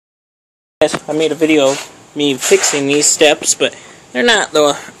I made a video of me fixing these steps, but they're not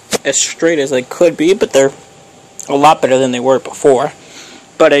as straight as they could be, but they're a lot better than they were before.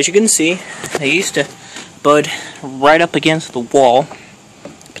 But as you can see, they used to bud right up against the wall.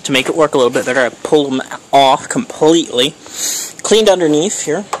 But to make it work a little bit better, I pulled them off completely, cleaned underneath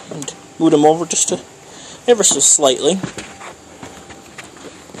here, and moved them over just ever so slightly.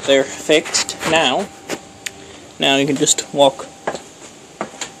 They're fixed now. Now you can just walk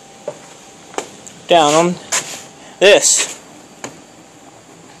down them. This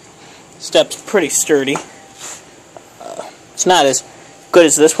step's pretty sturdy. It's not as good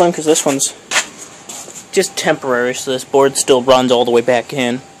as this one because this one's just temporary, so this board still runs all the way back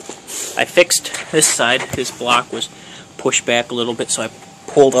in. I fixed this side. This block was pushed back a little bit, so I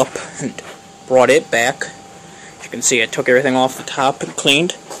pulled up and brought it back. As you can see, I took everything off the top and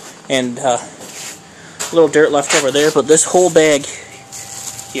cleaned, and a little dirt left over there, but this whole bag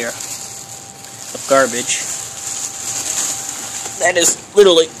here of garbage, that is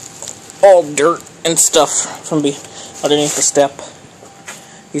literally all dirt and stuff from underneath the step.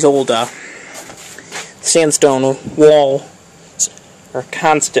 These old sandstone walls are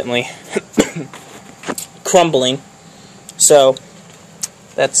constantly crumbling, so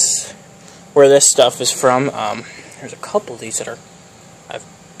that's where this stuff is from. There's a couple of these that I've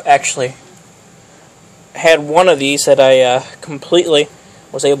actually had one of these that I completely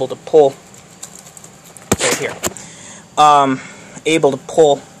was able to pull right here. Able to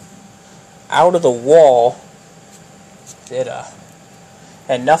pull out of the wall. It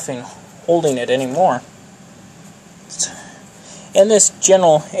had nothing holding it anymore in this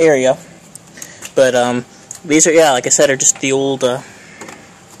general area, but these are, yeah, like I said, are just the old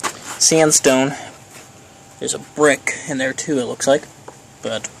sandstone. There's a brick in there too, it looks like,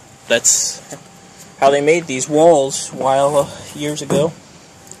 but that's how they made these walls a while years ago.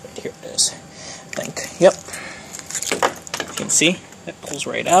 Right here it is, I think. Yep, you can see it pulls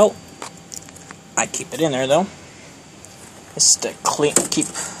right out. I keep it in there though. Just to keep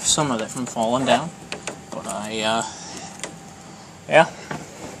some of it from falling down. But yeah,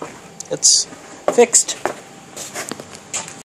 it's fixed.